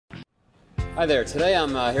Hi there. Today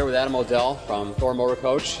I'm here with Adam Odell from Thor Motor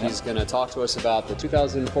Coach. Yep. He's going to talk to us about the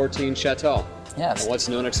 2014 Chateau. Yes. And what's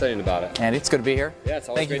new and exciting about it. And it's good to be here. Yeah, it's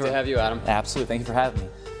always great to have you, Adam. Absolutely. Thank you for having me.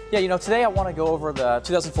 Yeah, you know, today I want to go over the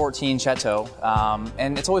 2014 Chateau.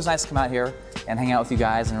 And it's always nice to come out here and hang out with you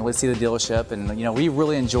guys and really see the dealership. And, you know, we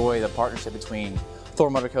really enjoy the partnership between Thor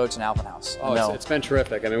Motor Coach and Alpin Haus. Oh, it's been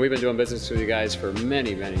terrific. I mean, we've been doing business with you guys for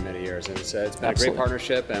many years, and it's been Absolutely. a great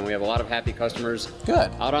partnership, and we have a lot of happy customers. Good.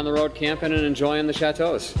 Out on the road camping and enjoying the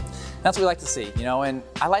Chateaus. That's what we like to see, you know, and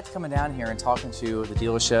I like to coming down here and talking to the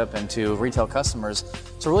dealership and to retail customers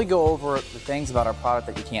to really go over the things about our product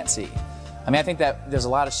that you can't see. I mean, I think that there's a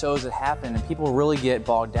lot of shows that happen and people really get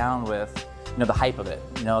bogged down with, you know, the hype of it.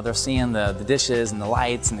 You know, they're seeing the dishes and the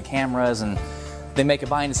lights and the cameras, and they make a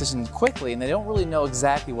buying decision quickly and they don't really know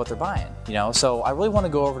exactly what they're buying, you know. So I really want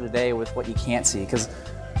to go over today with what you can't see, because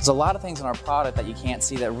there's a lot of things in our product that you can't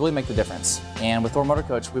see that really make the difference. And with Thor Motor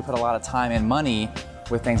Coach, we put a lot of time and money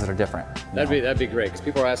with things that are different. That'd be great, because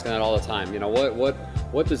people are asking that all the time. You know,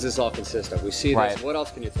 what does this all consist of? We see this. Right. What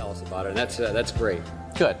else can you tell us about it? And that's great.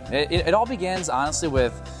 Good. It all begins honestly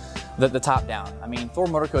with the top down. I mean, Thor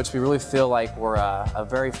Motor Coach, we really feel like we're a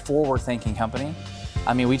very forward-thinking company.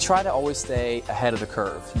 I mean, we try to always stay ahead of the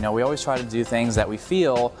curve. You know, we always try to do things that we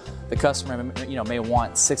feel the customer, you know, may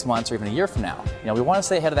want 6 months or even a year from now. You know, we want to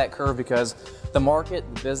stay ahead of that curve because the market,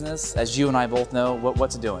 the business, as you and I both know,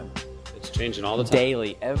 what's it doing? It's changing all the time.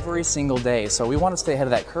 Daily, every single day. So we want to stay ahead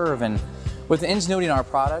of that curve, and with the ingenuity in our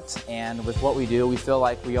product and with what we do, we feel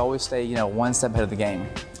like we always stay, you know, one step ahead of the game.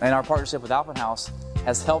 And our partnership with Alpin Haus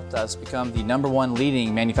has helped us become the #1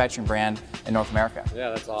 leading manufacturing brand in North America. Yeah,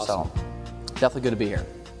 that's awesome. So, definitely good to be here.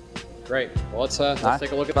 Great. Well, let's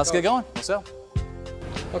take a look at Let's get going. Let's go.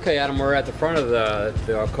 Okay, Adam, we're at the front of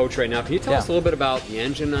the coach right now. Can you tell us a little bit about the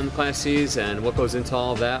engine on the Class Cs and what goes into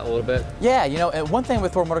all of that a little bit? Yeah, you know, one thing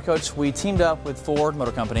with Thor Motor Coach, we teamed up with Ford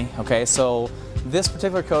Motor Company. Okay, so this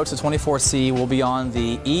particular coach, the 24C, will be on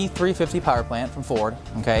the E350 power plant from Ford.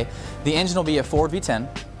 Okay, the engine will be a Ford V10.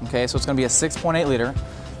 Okay, so it's going to be a 6.8 liter.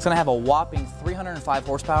 It's going to have a whopping 305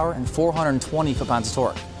 horsepower and 420 foot-pounds of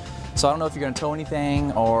torque. So I don't know if you're going to tow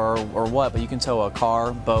anything or what, but you can tow a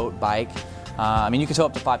car, boat, bike. I mean, you can tow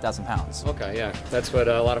up to 5,000 pounds. Okay, yeah, that's what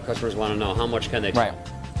a lot of customers want to know. How much can they tow? Right.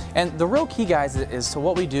 And the real key, guys, is to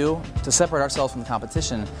what we do to separate ourselves from the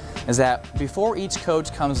competition is that before each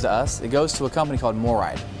coach comes to us, it goes to a company called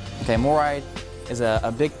Moride. Okay, Moride is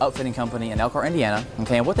a big upfitting company in Elkhart, Indiana.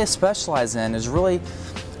 Okay, and what they specialize in is really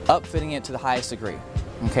upfitting it to the highest degree.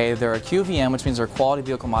 Okay, they're a QVM, which means they're a quality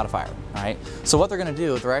vehicle modifier. All right. So what they're going to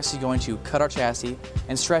do, they're actually going to cut our chassis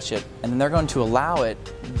and stretch it, and then they're going to allow it.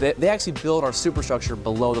 They actually build our superstructure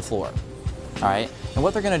below the floor. All right. And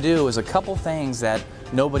what they're going to do is a couple things that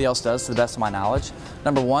nobody else does, to the best of my knowledge.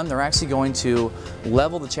 Number one, they're actually going to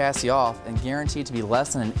level the chassis off and guarantee it to be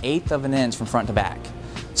less than 1/8 of an inch from front to back.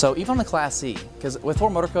 So even on the Class C, because with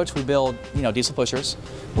Thor Motor Coach we build, you know, diesel pushers,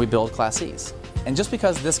 we build Class Cs. And just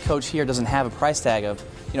because this coach here doesn't have a price tag of,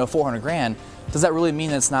 you know, 400 grand, does that really mean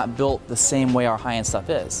that it's not built the same way our high-end stuff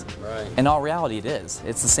is? Right. In all reality, it is.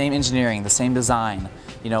 It's the same engineering, the same design.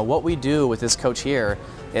 You know, what we do with this coach here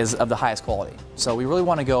is of the highest quality. So we really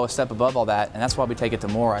want to go a step above all that, and that's why we take it to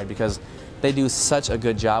Moride, because they do such a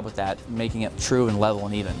good job with that, making it true and level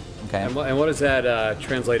and even. Okay. And what does that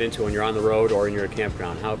translate into when you're on the road or in your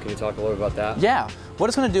campground? How can you talk a little bit about that? Yeah. What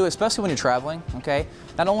it's going to do, especially when you're traveling, okay,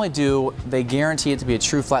 not only do they guarantee it to be a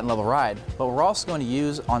true flat and level ride, but we're also going to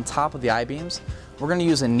use, on top of the I-beams, we're going to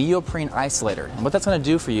use a neoprene isolator. And what that's going to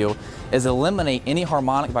do for you is eliminate any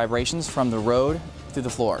harmonic vibrations from the road through the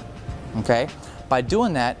floor. Okay. By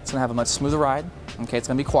doing that, it's going to have a much smoother ride. Okay. It's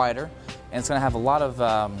going to be quieter, and it's going to have a lot of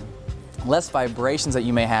less vibrations that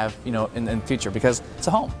you may have, you know, in the future, because it's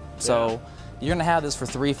a home. So you're going to have this for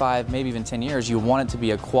 3, 5, maybe even 10 years. You want it to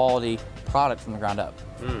be a quality product from the ground up.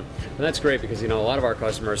 And that's great, because, you know, a lot of our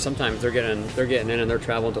customers, sometimes they're getting in and they're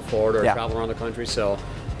traveling to Florida or traveling around the country, so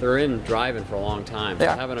they're in driving for a long time. So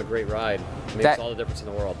having a great ride makes all the difference in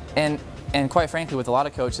the world. And quite frankly, with a lot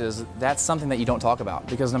of coaches, that's something that you don't talk about,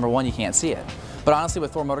 because number one, you can't see it. But honestly,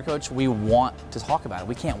 with Thor Motor Coach, we want to talk about it.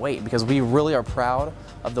 We can't wait, because we really are proud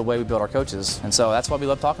of the way we build our coaches, and so that's why we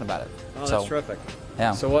love talking about it. Oh, that's terrific.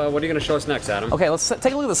 Yeah. So what are you going to show us next, Adam? Okay, let's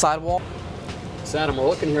take a look at the sidewall. So Adam, we're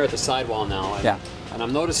looking here at the sidewall now. And, and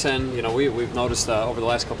I'm noticing, you know, we've noticed over the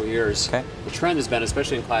last couple of years, the trend has been,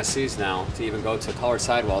 especially in Class Cs now, to even go to colored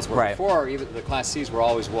sidewalls, where before even the Class Cs were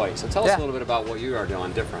always white. So tell us a little bit about what you are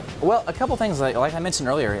doing different. Well, a couple things, like I mentioned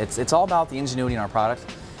earlier, it's all about the ingenuity in our product,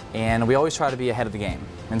 and we always try to be ahead of the game.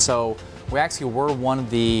 And so we actually were one of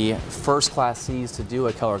the first Class Cs to do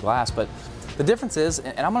a color glass, but The difference is,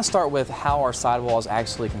 and I'm going to start with how our sidewall is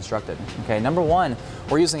actually constructed. Okay, number one,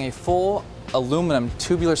 we're using a full aluminum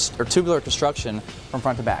tubular construction from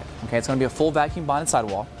front to back. Okay, it's going to be a full vacuum bonded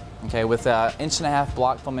sidewall. Okay, with an 1.5 inch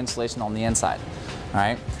block foam insulation on the inside. All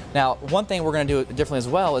right. Now, one thing we're going to do differently as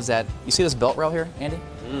well is that you see this belt rail here, Andy?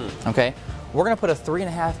 Okay. We're going to put a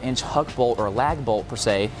 3.5 inch huck bolt or lag bolt per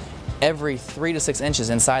se every 3 to 6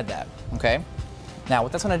 inches inside that. Okay. Now,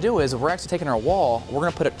 what that's going to do is we're actually taking our wall, we're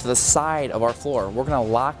going to put it to the side of our floor. We're going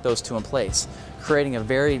to lock those two in place, creating a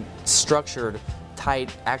very structured,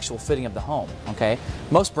 tight, actual fitting of the home. Okay.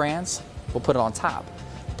 Most brands will put it on top.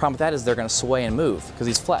 The problem with that is they're going to sway and move because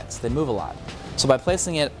these flex, they move a lot. So by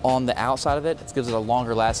placing it on the outside of it, it gives it a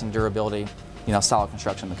longer lasting durability, style of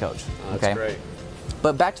construction in the coach. Oh, that's great.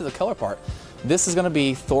 But back to the color part. This is going to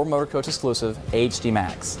be Thor Motor Coach exclusive HD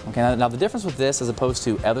Max. Okay, now the difference with this as opposed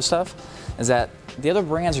to other stuff is that the other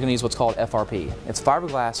brands are going to use what's called FRP. It's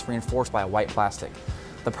fiberglass reinforced by a white plastic.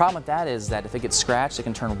 The problem with that is that if it gets scratched, it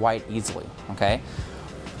can turn white easily. Okay.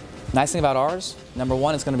 Nice thing about ours, number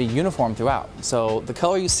one, it's going to be uniform throughout. So the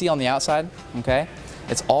color you see on the outside, okay,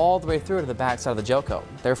 it's all the way through to the back side of the gel coat.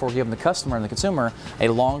 Therefore, giving the customer and the consumer a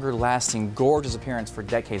longer lasting, gorgeous appearance for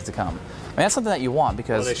decades to come. I mean, that's something that you want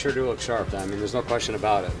because... Well, they sure do look sharp. I mean, there's no question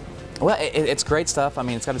about it. Well, it's great stuff. I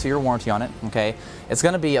mean, it's got a 2-year warranty on it, okay? It's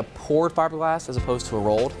going to be a poured fiberglass as opposed to a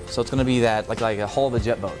rolled. So it's going to be that, like a hull of a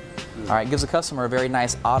jet boat. All right, it gives the customer a very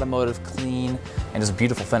nice automotive, clean, and just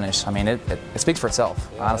beautiful finish. I mean, it speaks for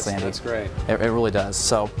itself, honestly, Andy. That's great. It really does.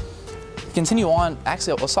 So, continue on.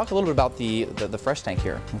 Actually, let's talk a little bit about the fresh tank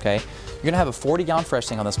here, okay? You're going to have a 40-gallon fresh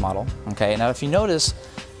tank on this model, okay? Now, if you notice,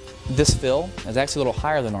 this fill is actually a little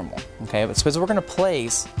higher than normal, okay? It's because we're going to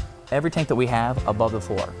place every tank that we have above the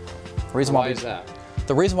floor. The reason why is that?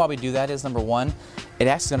 The reason why we do that is, number one, it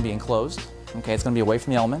actually is going to be enclosed, okay? It's going to be away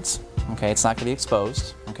from the elements, okay? It's not going to be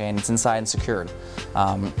exposed, okay? And it's inside and secured.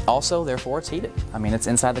 Also, therefore, it's heated. I mean, it's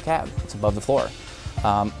inside the cab. It's above the floor.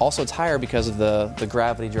 Also, it's higher because of the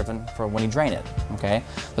gravity driven for when you drain it, okay?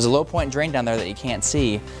 There's a low point drain down there that you can't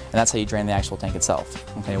see, and that's how you drain the actual tank itself,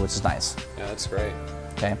 okay, which is nice. Yeah, that's great.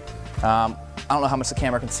 Okay. I don't know how much the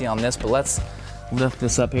camera can see on this, but let's lift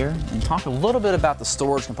this up here and talk a little bit about the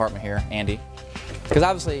storage compartment here, Andy. Because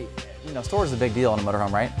obviously, storage is a big deal in a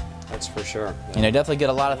motorhome, right? That's for sure. Yeah. You definitely get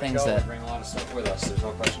a lot of things that... We bring a lot of stuff with us, there's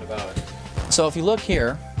no question about it. So if you look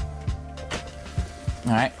here,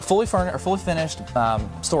 all right, fully finished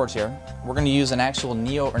storage here. We're going to use an actual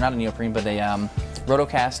not a neoprene, but a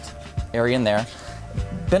rotocast area in there.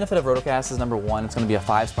 Benefit of rotocast is, number one, it's going to be a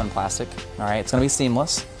 5-spun plastic. All right, it's going to be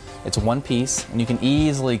seamless. It's one piece, and you can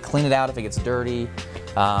easily clean it out if it gets dirty,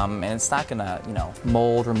 and it's not going to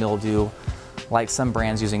mold or mildew like some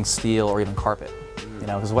brands using steel or even carpet.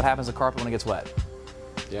 Because what happens to carpet when it gets wet?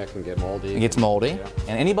 Yeah, it can get moldy. It gets moldy, yeah.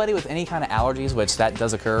 And anybody with any kind of allergies, which that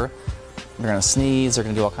does occur, they're going to sneeze, they're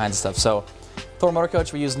going to do all kinds of stuff. So, Thor Motor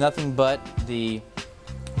Coach, we use nothing but the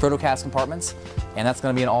rotocast compartments, and that's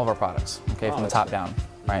going to be in all of our products, okay, from the top down,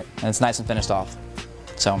 right? And it's nice and finished off.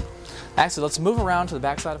 So, actually, let's move around to the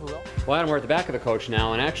back side, if we will. Well, Adam, we're at the back of the coach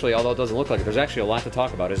now, and actually, although it doesn't look like it, there's actually a lot to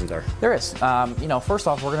talk about, isn't there? There is. First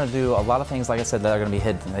off, we're going to do a lot of things, like I said, that are going to be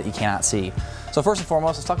hidden, that you cannot see. So first and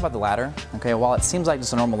foremost, let's talk about the ladder. Okay, while it seems like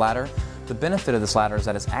just a normal ladder, the benefit of this ladder is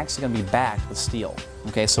that it's actually going to be backed with steel.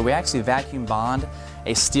 Okay, so we actually vacuum bond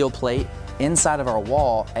a steel plate inside of our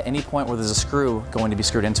wall at any point where there's a screw going to be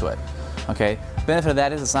screwed into it. Okay, the benefit of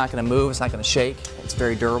that is it's not going to move, it's not going to shake, it's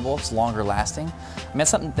very durable, it's longer lasting. I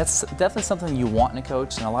mean, that's definitely something you want in a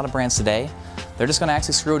coach, and a lot of brands today, they're just going to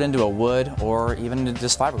actually screw it into a wood or even into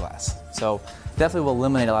just fiberglass. So definitely will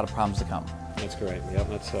eliminate a lot of problems to come. That's great. Yep,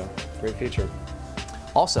 that's a great feature.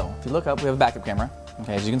 Also, if you look up, we have a backup camera.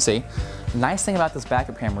 Okay, as you can see. The nice thing about this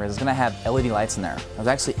backup camera is it's going to have LED lights in there. There's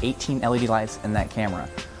actually 18 LED lights in that camera.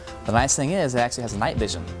 The nice thing is it actually has a night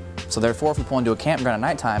vision. So therefore, if we pull into a campground at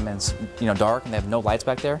nighttime and it's dark and they have no lights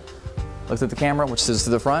back there, look through the camera, which is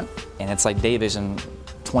to the front, and it's like day vision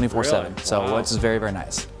 24/7. Really? So Wow. which is very, very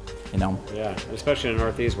nice. Yeah, especially in the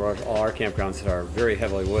Northeast where all our campgrounds are very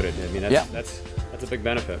heavily wooded. I mean, that's a big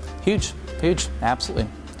benefit. Huge, absolutely.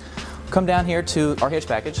 Come down here to our hitch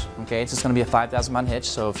package. Okay, it's just going to be a 5,000-pound hitch.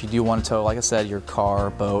 So if you do want to tow, like I said, your car,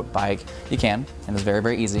 boat, bike, you can, and it's very,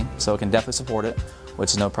 very easy. So it can definitely support it,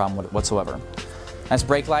 which is no problem whatsoever. Nice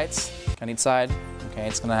brake lights on each side. Okay,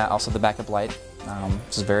 it's going to also have the backup light,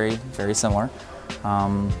 which is very, very similar.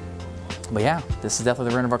 But yeah, this is definitely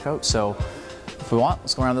the rear end of our coach. So if we want,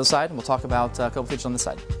 let's go around to the side and we'll talk about a couple features on this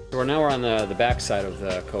side. So now we're on the back side of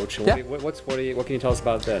the coach. Yeah. What can you tell us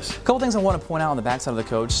about this? A couple things I want to point out on the back side of the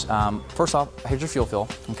coach. First off, here's your fuel fill.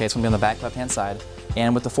 Okay, it's going to be on the back left-hand side.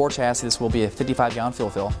 And with the Ford chassis, this will be a 55-gallon fuel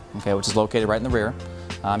fill, okay, which is located right in the rear.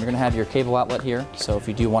 You're going to have your cable outlet here, so if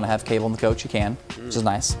you do want to have cable in the coach, you can, which is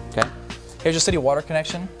nice. Okay. Here's your city water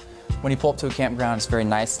connection. When you pull up to a campground, it's very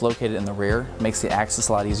nice, located in the rear, makes the access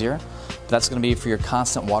a lot easier. But that's going to be for your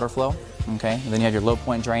constant water flow. Okay, and then you have your low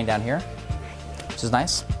point drain down here, which is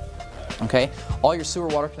nice. Okay, all your sewer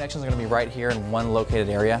water connections are going to be right here in one located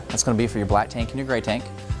area. That's going to be for your black tank and your gray tank.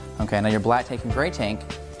 Okay, now your black tank and gray tank,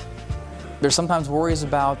 there's sometimes worries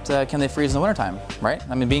about can they freeze in the wintertime, right?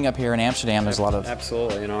 I mean, being up here in Amsterdam, there's a lot of...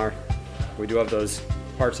 Absolutely, we do have those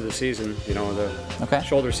parts of the season, the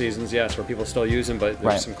shoulder seasons, yes, where people still use them, but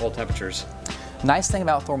there's some cold temperatures. Nice thing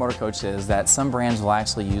about Thor Motor Coach is that some brands will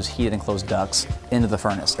actually use heated enclosed ducts into the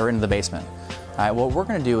furnace or into the basement. All right, what we're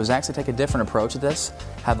going to do is actually take a different approach to this,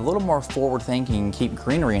 have a little more forward thinking, keep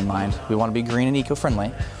greenery in mind. We want to be green and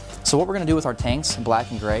eco-friendly. So what we're going to do with our tanks, black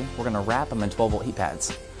and gray, we're going to wrap them in 12-volt heat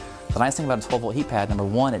pads. The nice thing about a 12-volt heat pad, number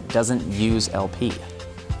one, it doesn't use LP.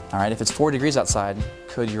 All right, if it's 40 degrees outside,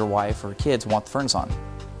 could your wife or kids want the furnace on?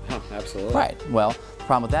 Huh, absolutely. Right. Well, the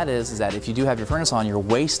problem with that is that if you do have your furnace on, you're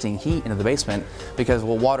wasting heat into the basement because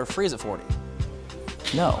will water freeze at 40?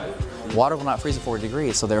 No. Water will not freeze at 40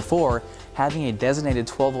 degrees, so therefore, having a designated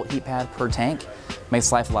 12-volt heat pad per tank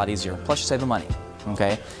makes life a lot easier. Plus, you're saving money,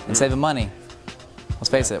 okay? And saving money, let's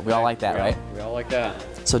face it, we all like that, right? We all like that.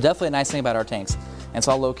 So definitely a nice thing about our tanks. And it's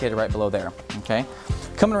all located right below there, okay?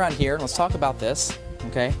 Coming around here, let's talk about this,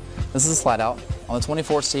 okay? This is a slide out. On the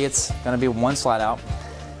 24C, it's gonna be one slide out.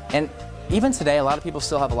 And even today, a lot of people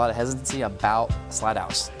still have a lot of hesitancy about slide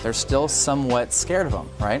outs. They're still somewhat scared of them,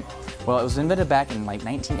 right? Well, it was invented back in like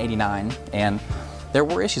 1989, and there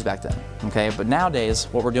were issues back then, okay? But nowadays,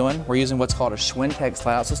 what we're doing, we're using what's called a Schwintek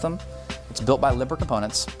slide out system. It's built by Lippert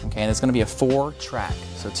Components, okay, and it's gonna be a 4-track,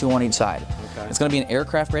 so 2 on each side. Okay. It's gonna be an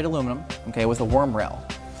aircraft-grade aluminum, okay, with a worm rail.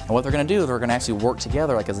 And what they're gonna do is they're gonna actually work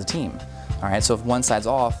together like as a team. All right, so if one side's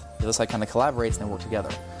off, the other side kind of collaborates and they work together.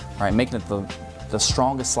 All right, making it the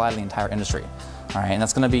strongest slide in the entire industry. All right, and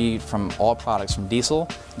that's gonna be from all products, from diesel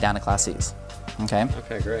down to Class Cs, okay?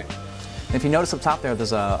 Okay, great. And if you notice up top there,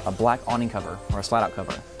 there's a black awning cover or a slide-out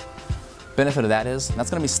cover. Benefit of that is, that's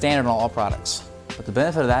gonna be standard on all products. But the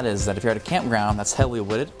benefit of that is that if you're at a campground that's heavily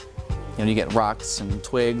wooded, you get rocks and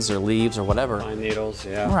twigs or leaves or whatever. Pine needles,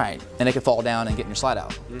 yeah. Right, and it could fall down and get in your slide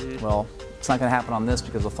out. Well, it's not gonna happen on this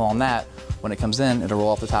because it'll fall on that. When it comes in, it'll roll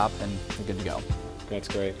off the top and you're good to go. That's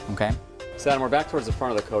great. Okay. So Adam, we're back towards the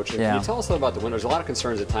front of the coach. Can you tell us a little about the windows? There's a lot of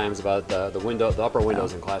concerns at times about the upper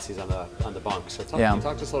windows in Class C's on the bunks. So can you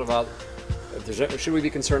talk to us a little about, should we be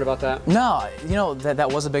concerned about that? No,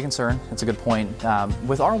 that was a big concern. It's a good point.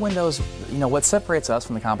 With our windows, what separates us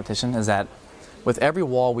from the competition is that with every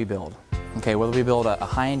wall we build, okay, whether we build a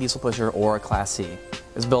high-end diesel pusher or a Class C,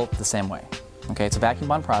 is built the same way. Okay, it's a vacuum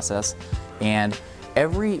bond process, and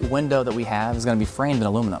every window that we have is going to be framed in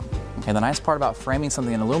aluminum. Okay, the nice part about framing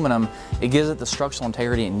something in aluminum, it gives it the structural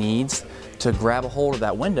integrity it needs to grab a hold of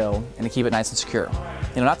that window and to keep it nice and secure.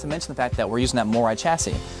 Not to mention the fact that we're using that Moride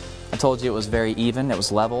chassis. I told you it was very even, it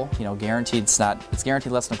was level, guaranteed. It's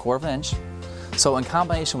guaranteed less than 1/4 of an inch. So in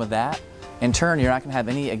combination with that, in turn, you're not going to have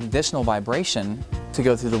any additional vibration to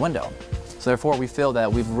go through the window. So therefore, we feel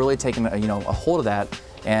that we've really taken a hold of that,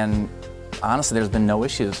 and honestly, there's been no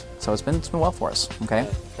issues. So it's been well for us. Okay.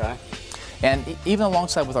 Okay. And even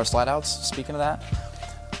alongside with our slide outs, speaking of that,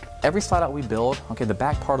 every slide out we build, okay, the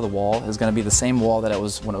back part of the wall is going to be the same wall that it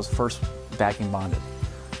was when it was first vacuum bonded.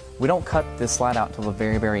 We don't cut this slide out until the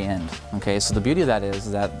very, very end. Okay, so the beauty of that is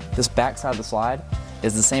that this back side of the slide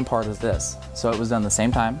is the same part as this. So it was done the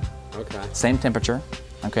same time, same temperature,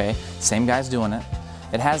 okay, same guys doing it.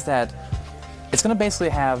 It has that. It's going to basically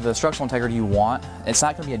have the structural integrity you want. It's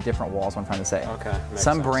not going to be a different wall, is what I'm trying to say. Okay.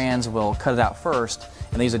 Some brands will cut it out first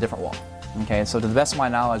and they use a different wall. Okay, so to the best of my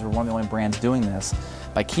knowledge, we're one of the only brands doing this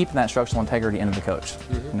by keeping that structural integrity into the coach,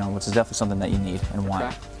 which is definitely something that you need and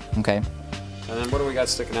want. Okay. And then what do we got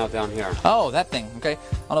sticking out down here? Oh, that thing, okay. I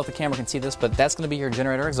don't know if the camera can see this, but that's going to be your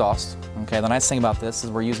generator exhaust. Okay, the nice thing about this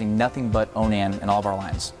is we're using nothing but Onan in all of our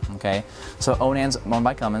lines. Okay, so Onan's owned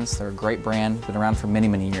by Cummins. They're a great brand, been around for many,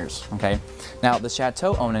 many years. Okay, now the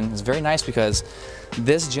Chateau Onan is very nice because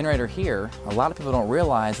this generator here, a lot of people don't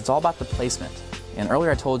realize it's all about the placement. And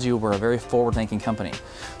earlier I told you we're a very forward-thinking company.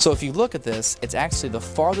 So if you look at this, it's actually the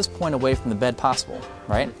farthest point away from the bed possible,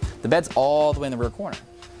 right? The bed's all the way in the rear corner.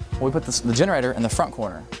 Well, we put the generator in the front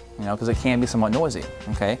corner, because it can be somewhat noisy,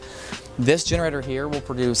 okay? This generator here will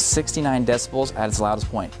produce 69 decibels at its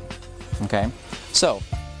loudest point, okay? So,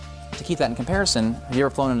 to keep that in comparison, have you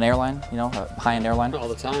ever flown in an airline, you know, a high-end airline? All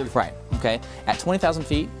the time. Right, okay. At 20,000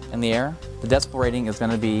 feet in the air, the decibel rating is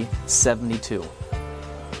going to be 72.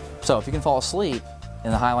 So if you can fall asleep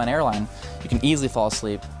in the Highline airline, you can easily fall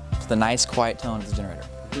asleep to the nice quiet tone of the generator.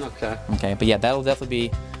 Okay. Okay, but yeah, that'll definitely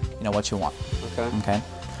be, you know, what you want. Okay. Okay.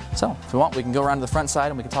 So if you want, we can go around to the front side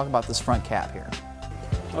and we can talk about this front cap here.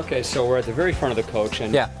 Okay, so we're at the very front of the coach,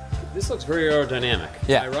 and yeah, this looks very aerodynamic.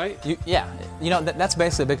 Yeah. Am I right? Yeah. You know, that's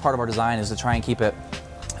basically a big part of our design, is to try and keep it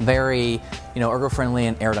very, you know, ergo-friendly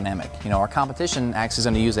and aerodynamic. You know, our competition actually is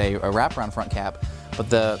going to use a wraparound front cap, but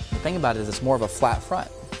the thing about it is it's more of a flat front.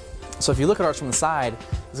 So if you look at ours from the side,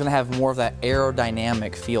 it's going to have more of that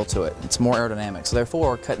aerodynamic feel to it. It's more aerodynamic. So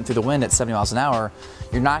therefore, cutting through the wind at 70 miles an hour,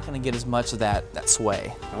 you're not going to get as much of that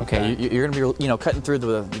sway. Okay. You're going to be, you know, cutting through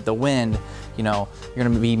the wind. You know, you're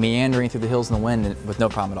going to be meandering through the hills in the wind with no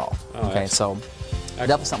problem at all. Oh, okay. So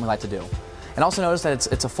definitely something we like to do. And also notice that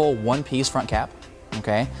it's a full one-piece front cap.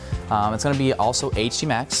 Okay. It's going to be also HD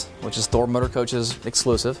Max, which is Thor Motor Coach's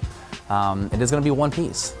exclusive. It is going to be one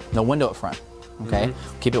piece, no window up front. Okay,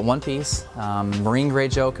 keep it one piece. Marine grade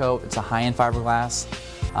gel coat. It's a high-end fiberglass.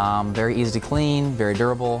 Very easy to clean, very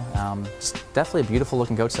durable. It's definitely a beautiful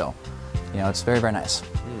looking coach though. You know, it's very, very nice.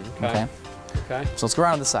 Okay. So let's go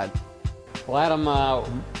around to this side. Well,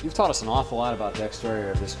 Adam, you've taught us an awful lot about the exterior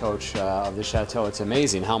of this coach, of this Chateau. It's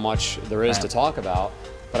amazing how much there is to talk about.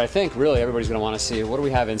 But I think really everybody's going to want to see, what do we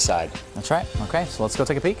have inside? That's right. Okay, so let's go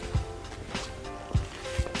take a peek.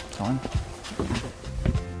 Go in.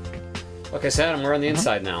 Okay, so Adam, we're on the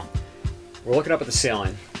inside now. We're looking up at the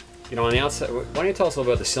ceiling. You know, on the outside, why don't you tell us a little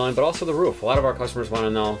bit about the ceiling, but also the roof. A lot of our customers want to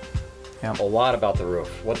know a lot about the roof,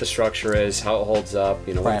 what the structure is, how it holds up,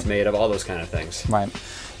 you know, what it's made of, all those kind of things. Right.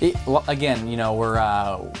 Well, again, you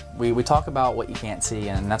know, we talk about what you can't see,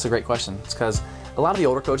 and that's a great question. It's because a lot of the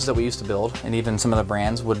older coaches that we used to build, and even some of the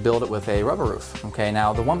brands, would build it with a rubber roof. Okay,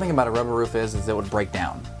 now the one thing about a rubber roof is it would break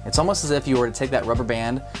down. It's almost as if you were to take that rubber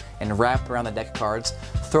band and wrap around the deck of cards,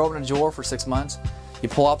 throw it in a drawer for 6 months, you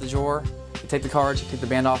pull out the drawer, you take the cards, you take the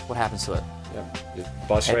band off, what happens to it? It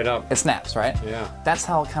busts right up. It snaps, right? Yeah. That's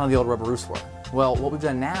how kind of the old rubber roofs were. Well, what we've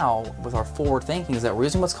done now with our forward thinking is that we're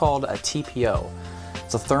using what's called a TPO.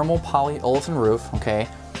 It's a thermal polyolefin roof, okay?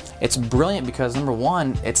 It's brilliant because, number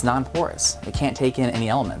one, it's non-porous. It can't take in any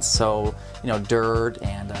elements. So, you know, dirt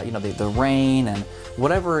and, you know, the rain and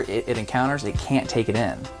whatever it encounters, it can't take it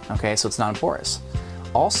in, okay? So it's non-porous.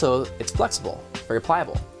 Also, it's flexible, very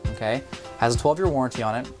pliable, okay? Has a 12-year warranty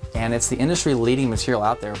on it, and it's the industry-leading material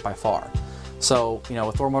out there by far. So, you know,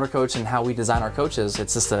 with Thor Motor Coach and how we design our coaches,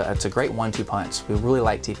 it's just it's a great 1-2 punch. We really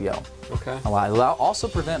like TPO. Okay. A lot. It'll also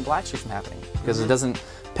prevent black streaks from happening because it doesn't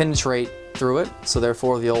penetrate through it. So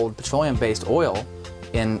therefore, the old petroleum-based oil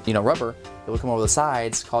in, you know, rubber, it would come over the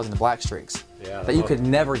sides, causing the black streaks that you could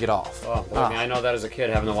never get off. Oh, I mean, I know that as a kid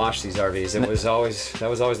having to wash these RVs. That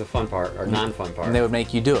was always the fun part, or non-fun part. And they would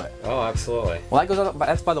make you do it. Oh, absolutely. Well,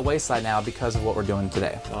 that's by the wayside now because of what we're doing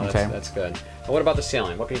today. Oh, that's good. And what about the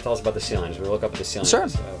ceiling? What can you tell us about the ceiling as we look up at the ceiling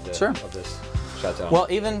of this Chateau? Well,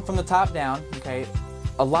 even from the top down, okay,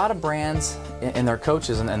 a lot of brands in their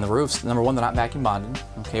coaches and the roofs, number one, they're not vacuum bonded.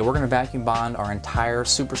 Okay, we're going to vacuum bond our entire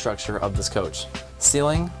superstructure of this coach.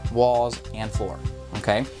 Ceiling, walls, and floor.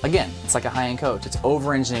 Okay, again, it's like a high-end coach. It's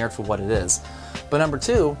over-engineered for what it is. But number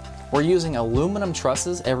two, we're using aluminum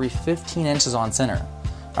trusses every 15 inches on center.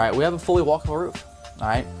 All right, we have a fully walkable roof. All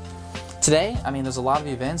right. Today, I mean, there's a lot of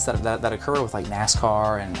events that occur with like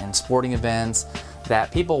NASCAR and sporting events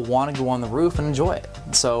that people want to go on the roof and enjoy it.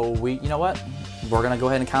 So you know what? We're going to go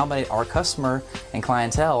ahead and accommodate our customer and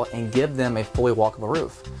clientele and give them a fully walkable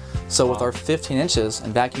roof. So with our 15 inches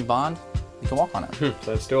and vacuum bond, you can walk on it. So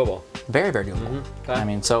that's doable. Very, very doable. Okay. I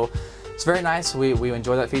mean, so it's very nice. We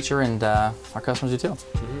enjoy that feature, and our customers do too.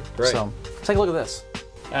 Great. So take a look at this.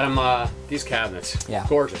 Adam, these cabinets,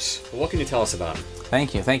 gorgeous. What can you tell us about them?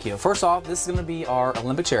 Thank you, thank you. First off, this is going to be our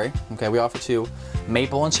Olympic cherry. Okay, we offer two,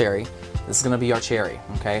 maple and cherry. This is going to be our cherry.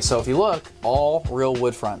 Okay, so if you look, all real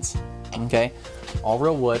wood fronts. Okay, all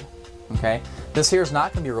real wood. Okay, this here is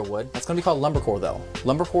not going to be real wood. That's going to be called lumber core though.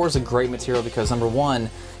 Lumber core is a great material because number one,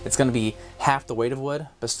 it's going to be half the weight of wood,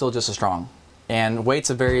 but still just as strong. And weight's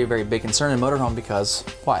a very, very big concern in motorhome because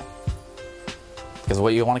why? Because of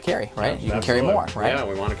what you want to carry, right? You can carry more, right? Yeah,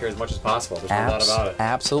 we want to carry as much as possible. There's no doubt about it.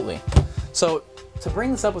 Absolutely. So to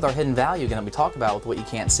bring this up with our hidden value again that we talk about with what you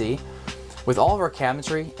can't see, with all of our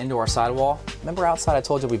cabinetry into our sidewall, remember outside I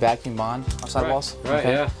told you we vacuum bond our sidewalls? Right,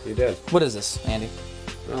 okay. Yeah, you did. What is this, Andy?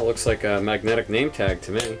 Well, it looks like a magnetic name tag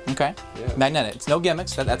to me. Okay. Yeah. Magnetic. It's no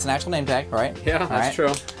gimmicks. That's an actual name tag, right? Yeah, that's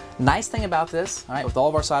true. Nice thing about this, all right, with all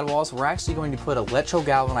of our sidewalls, we're actually going to put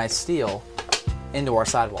electro-galvanized steel into our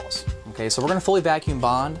sidewalls. Okay, so we're going to fully vacuum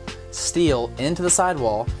bond steel into the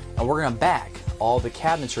sidewall, and we're going to back all the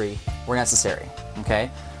cabinetry where necessary. Okay,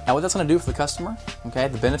 now what that's going to do for the customer, okay,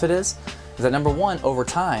 the benefit is that number one, over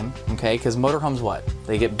time, okay, because motorhomes, what?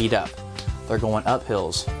 They get beat up. They're going up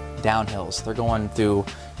hills, down hills. They're going through,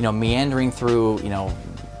 you know, meandering through, you know,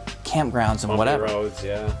 campgrounds and bumpy whatever. Roads,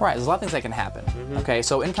 yeah. Right, there's a lot of things that can happen. Okay,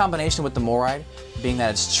 so in combination with the MORryde, being that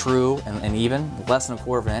it's true and even, less than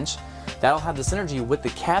 1/4 of an inch, that'll have the synergy with the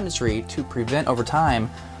cabinetry to prevent over time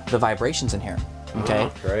the vibrations in here. Okay,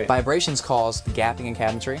 great. Vibrations cause gapping in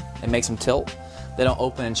cabinetry. It makes them tilt. They don't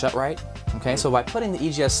open and shut right. Okay, so by putting the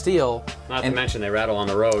EGS steel, not to mention they rattle on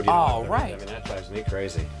the road. You know, right. I mean, that drives me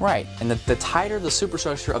crazy. Right, and the tighter the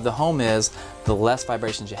superstructure of the home is, the less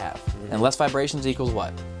vibrations you have. And less vibrations equals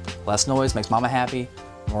what? Less noise, makes mama happy,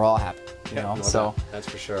 and we're all happy. You know? No So doubt. That's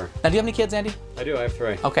for sure. Now, do you have any kids, Andy? I do. I have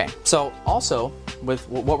 3. Okay, so also with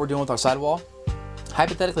what we're doing with our sidewall,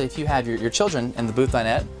 hypothetically, if you have your children in the booth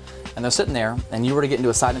dinette and they're sitting there, and you were to get into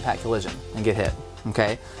a side impact collision and get hit,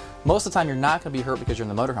 okay? Most of the time, you're not going to be hurt because you're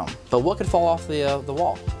in the motorhome. But what could fall off the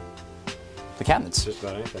wall? The cabinets. Just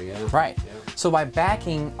about anything, yeah. Right. Yeah. So by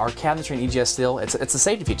backing our cabinetry in EGS steel, it's a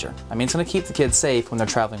safety feature. I mean, it's going to keep the kids safe when they're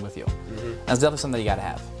traveling with you. That's definitely something that you got to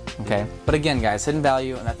have. Okay. But again, guys, hidden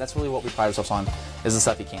value, and that's really what we pride ourselves on, is the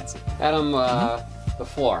stuff you can't see. Adam, the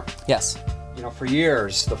floor. Yes. You know, for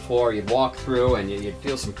years, the floor, you'd walk through and you'd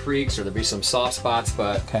feel some creaks or there'd be some soft spots,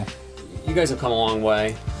 but you guys have come a long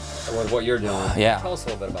way with what you're doing. Yeah. Tell us a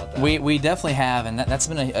little bit about that. We definitely have, and that's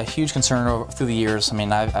been a huge concern through the years. I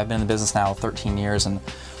mean, I've been in the business now 13 years, and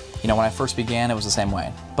you know, when I first began, it was the same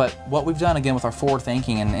way. But what we've done, again, with our forward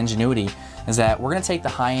thinking and ingenuity, is that we're going to take the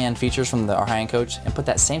high-end features from our high-end coach and put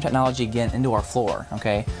that same technology again into our floor,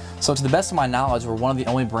 okay? So to the best of my knowledge, we're one of the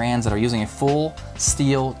only brands that are using a full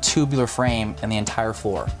steel tubular frame in the entire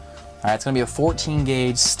floor. All right, it's going to be a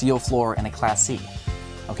 14-gauge steel floor in a Class C.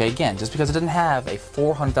 Okay, again, just because it didn't have a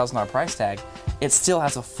 $400,000 price tag, it still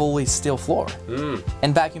has a fully steel floor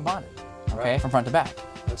and vacuum bonded, okay, from front to back.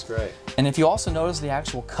 That's great. And if you also notice the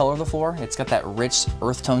actual color of the floor, it's got that rich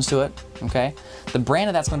earth tones to it, okay? The brand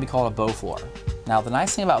of that's going to be called a bow floor. Now, the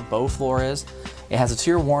nice thing about bow floor is it has a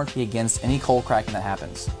 2-year warranty against any cold cracking that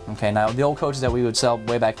happens, okay? Now, the old coaches that we would sell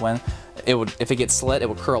way back when, if it gets slit, it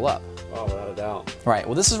would curl up. Oh, without a doubt. Right,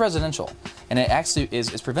 well, this is residential, and it actually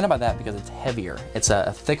is prevented by that because it's heavier. It's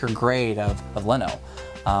a thicker grade of lino.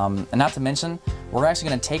 And not to mention, we're actually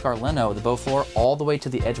going to take our lino, the bow floor, all the way to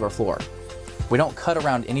the edge of our floor. We don't cut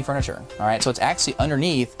around any furniture, all right? So it's actually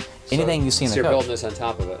underneath anything you see in the coach. So you're building this on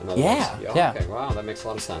top of it, in other words. Yeah. Okay, wow, that makes a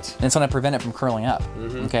lot of sense. And it's going to prevent it from curling up,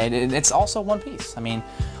 okay? It's also one piece. I mean,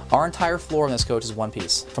 our entire floor in this coach is one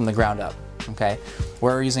piece from the ground up, okay?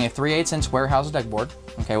 We're using a 3/8" warehouse deck board,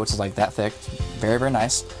 okay, which is like that thick, very, very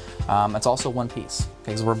nice. It's also one piece,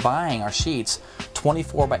 okay, because we're buying our sheets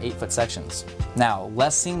 24 by 8 foot sections. Now,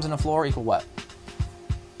 less seams in the floor equal what?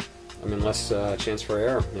 I mean, less chance for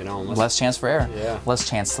error, you know. Less chance for error. Yeah. Less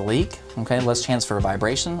chance to leak, okay? Less chance for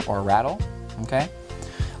vibration or rattle, okay?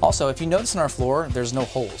 Also, if you notice in our floor, there's no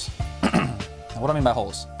holes. What do I mean by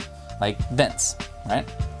holes? Like vents, right?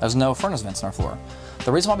 There's no furnace vents in our floor.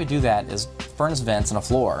 The reason why we do that is furnace vents in a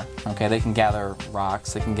floor, okay, they can gather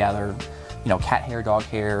rocks, they can gather, you know, cat hair, dog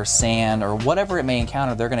hair, sand, or whatever it may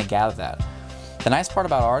encounter, they're going to gather that. The nice part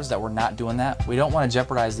about ours is that we're not doing that. We don't want to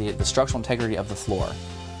jeopardize the structural integrity of the floor.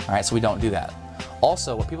 All right, so we don't do that.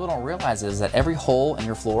 Also, what people don't realize is that every hole in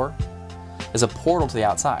your floor is a portal to the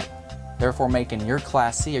outside, therefore making your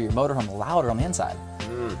Class C or your motorhome louder on the inside.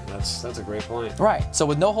 That's a great point. Right, so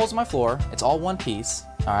with no holes in my floor, it's all one piece,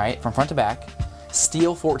 all right, from front to back,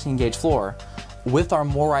 steel 14-gauge floor with our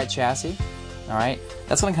MORryde chassis, all right,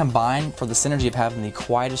 that's going to combine for the synergy of having the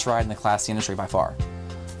quietest ride in the Class C industry by far.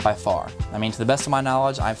 By far. I mean, to the best of my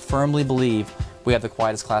knowledge, I firmly believe we have the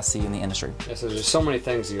quietest Class C in the industry. Yeah, so there's so many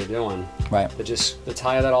things that you're doing. Right. That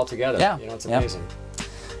tie that all together. Yeah. You know, it's amazing.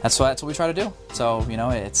 That's what we try to do. So, you know,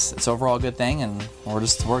 it's overall a good thing, and we're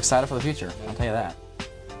excited for the future. I'll tell you that.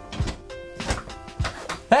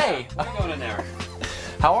 Hey! What are you going in there?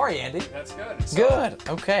 How are you, Andy? That's good. Good.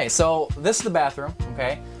 Okay, so this is the bathroom,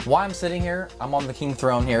 okay? Why I'm sitting here, I'm on the king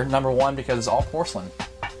throne here. Number one, because it's all porcelain.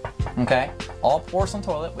 Okay? All porcelain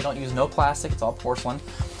toilet. We don't use no plastic, it's all porcelain.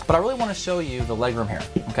 But I really want to show you the legroom here.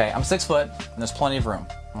 Okay, I'm 6 foot and there's plenty of room.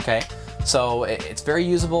 Okay, so it's very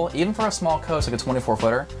usable, even for a small coach like a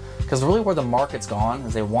 24-footer, because really where the market's gone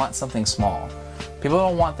is they want something small. People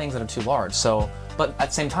don't want things that are too large. So, but at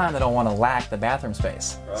the same time, they don't want to lack the bathroom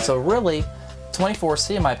space. Right. So really,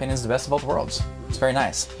 24C, in my opinion, is the best of both worlds. It's very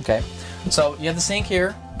nice. Okay, so you have the sink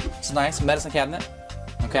here. It's a nice medicine cabinet.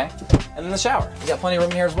 Okay, and then the shower. You got plenty of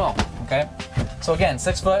room here as well. Okay. So again,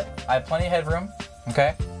 6 foot, I have plenty of headroom,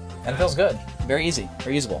 okay? And it feels good. Very easy,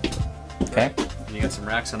 very usable. Okay. And you got some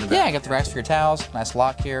racks on the back. Yeah, I got the racks for your towels, nice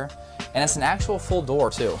lock here. And it's an actual full door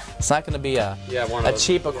too. It's not going to be a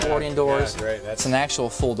cheap accordion doors. Yeah, great. It's an actual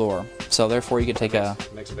full door. So therefore you could take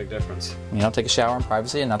makes a big difference. You know, take a shower in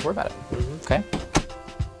privacy and not to worry about it. Okay.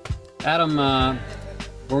 Adam, we're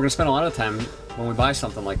going to spend a lot of time when we buy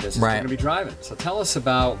something like this. We're going to be driving. So tell us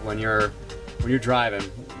about when you're driving.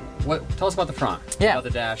 Tell us about the front. Yeah. About the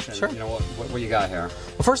dash and you know what you got here.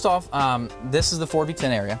 Well, first off, this is the Ford V10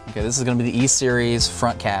 area. Okay, this is going to be the E Series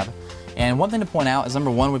front cab. And one thing to point out is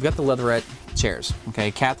number one, we've got the leatherette chairs.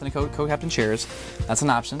 Okay, captain and co-captain chairs. That's an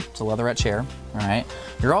option. It's a leatherette chair. All right.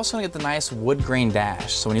 You're also going to get the nice wood grain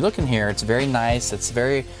dash. So when you look in here, it's very nice. It's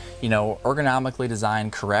very, you know, ergonomically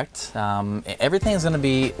designed, correct. Everything is going to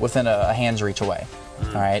be within a hand's reach away.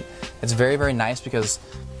 All right. It's very, very nice because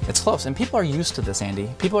it's close, and people are used to this, Andy.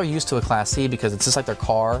 People are used to a Class C because it's just like their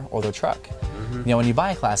car or their truck. You know, when you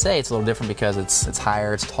buy a Class A, it's a little different because it's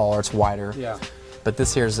higher, it's taller, it's wider. Yeah. But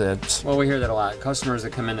this here's a... Well, we hear that a lot. Customers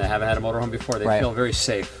that come in that haven't had a motorhome before, they feel very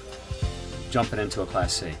safe jumping into a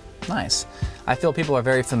Class C. Nice. I feel people are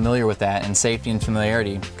very familiar with that, and safety and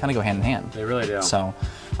familiarity kind of go hand in hand. They really do. So,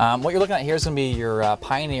 what you're looking at here is going to be your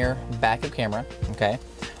Pioneer backup camera. Okay.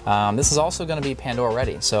 This is also going to be Pandora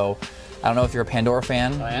ready. So, I don't know if you're a Pandora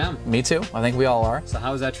fan. I am. Me too. I think we all are. So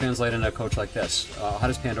how does that translate into a coach like this? How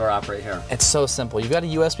does Pandora operate here? It's so simple. You've got a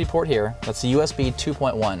USB port here. That's a USB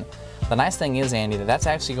 2.1. The nice thing is, Andy, that's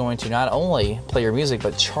actually going to not only play your music,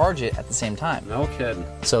 but charge it at the same time. No kidding.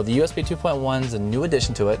 So the USB 2.1 is a new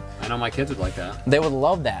addition to it. I know my kids would like that. They would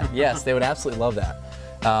love that. Yes, they would absolutely love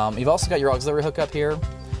that. You've also got your auxiliary hookup here,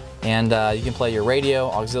 and you can play your radio,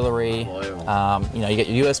 auxiliary. You know, you get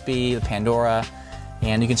your USB, the Pandora,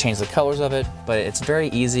 and you can change the colors of it, but it's very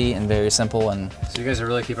easy and very simple. And so you guys are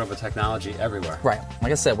really keeping up with technology everywhere. Right.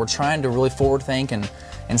 Like I said, we're trying to really forward think and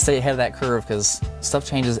stay ahead of that curve because stuff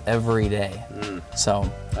changes every day. So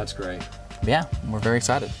that's great. Yeah, we're very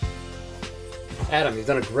excited. Adam, you've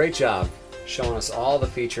done a great job showing us all the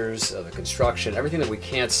features of the construction, everything that we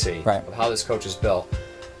can't see of how this coach is built.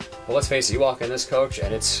 But let's face it, you walk in this coach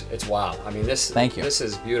and it's wow. I mean, this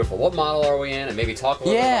is beautiful. What model are we in? And maybe talk a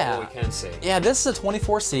little bit about what we can see. Yeah, this is a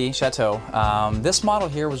 24C Chateau. This model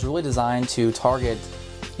here was really designed to target,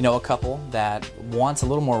 you know, a couple that wants a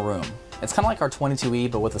little more room. It's kind of like our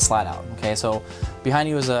 22E, but with a slide out. Okay, so behind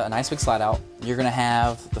you is a nice big slide out. You're gonna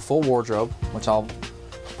have the full wardrobe, which I'll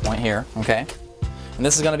point here. Okay, and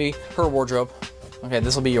this is gonna be her wardrobe. Okay,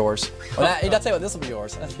 this will be yours. Well, you don't say what this will be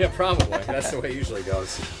yours. Yeah, probably. That's the way it usually goes.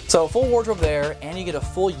 So full wardrobe there, and you get a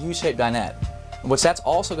full U-shaped dinette, which that's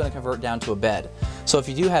also going to convert down to a bed. So if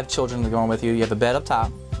you do have children that are going with you, you have a bed up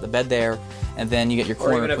top, the bed there, and then you get your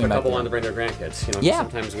corner. Or even if a couple want to bring their grandkids, you know,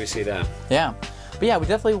 sometimes we see that. Yeah, but yeah, we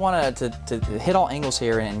definitely want to hit all angles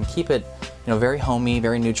here and keep it, you know, very homey,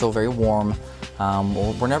 very neutral, very warm.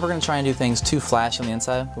 We're never going to try and do things too flashy on the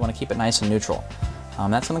inside. We want to keep it nice and neutral.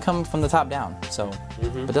 That's going to come from the top down, so,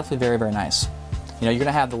 but definitely very, very nice. You know, you're going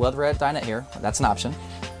to have the leatherette dinette here. That's an option,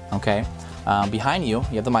 okay? Behind you,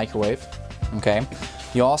 you have the microwave, okay?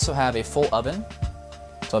 You also have a full oven,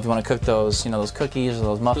 so if you want to cook those, you know, those cookies or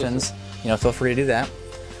those muffins, you know, feel free to do that.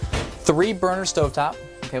 3-burner stovetop,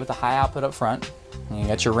 okay, with the high output up front. And you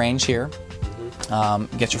got your range here. You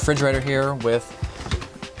got your refrigerator here with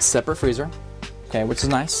separate freezer, okay, which is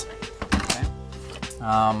nice.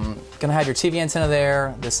 Gonna have your TV antenna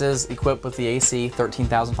there. This is equipped with the AC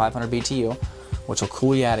 13,500 BTU, which will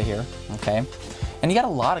cool you out of here, okay? And you got a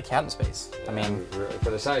lot of cabinet space. I mean, for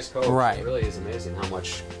the size coach, it really is amazing how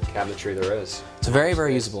much cabinetry there is. It's very,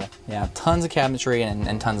 very usable. Yeah, tons of cabinetry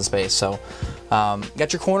and tons of space. So,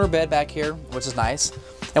 got your corner bed back here, which is nice.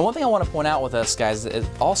 And one thing I want to point out with us, guys, is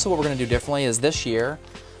also what we're gonna do differently is this year,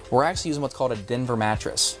 we're actually using what's called a Denver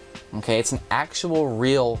mattress, okay? It's an actual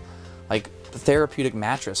real, like, therapeutic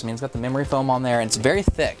mattress. I mean, it's got the memory foam on there, and it's very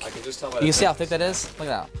thick. I can just tell by you can see how thick that is? Look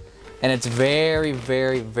at that. And it's very,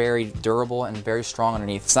 very, very durable and very strong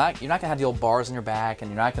underneath. It's not, you're not gonna have the old bars in your back,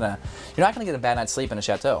 and you're not gonna get a bad night's sleep in a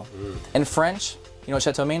Chateau. In French, you know what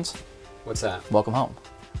Chateau means? What's that? Welcome home.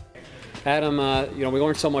 Adam, you know, we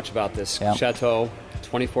learned so much about this Chateau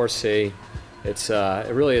 24C. It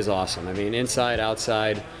really is awesome. I mean, inside,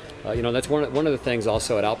 outside. You know, that's one of the things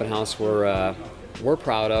also at Alpin Haus we're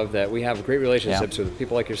proud of, that we have great relationships with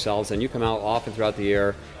people like yourselves, and you come out often throughout the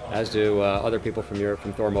year, as do other people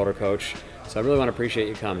from Thor Motor Coach. So I really want to appreciate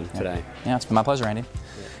you coming today. Yeah, it's been my pleasure, Andy.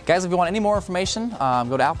 Guys, if you want any more information,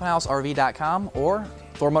 go to alpinhausrv.com or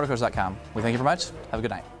thormotorcoach.com. We thank you very much. Have a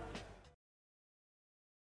good night.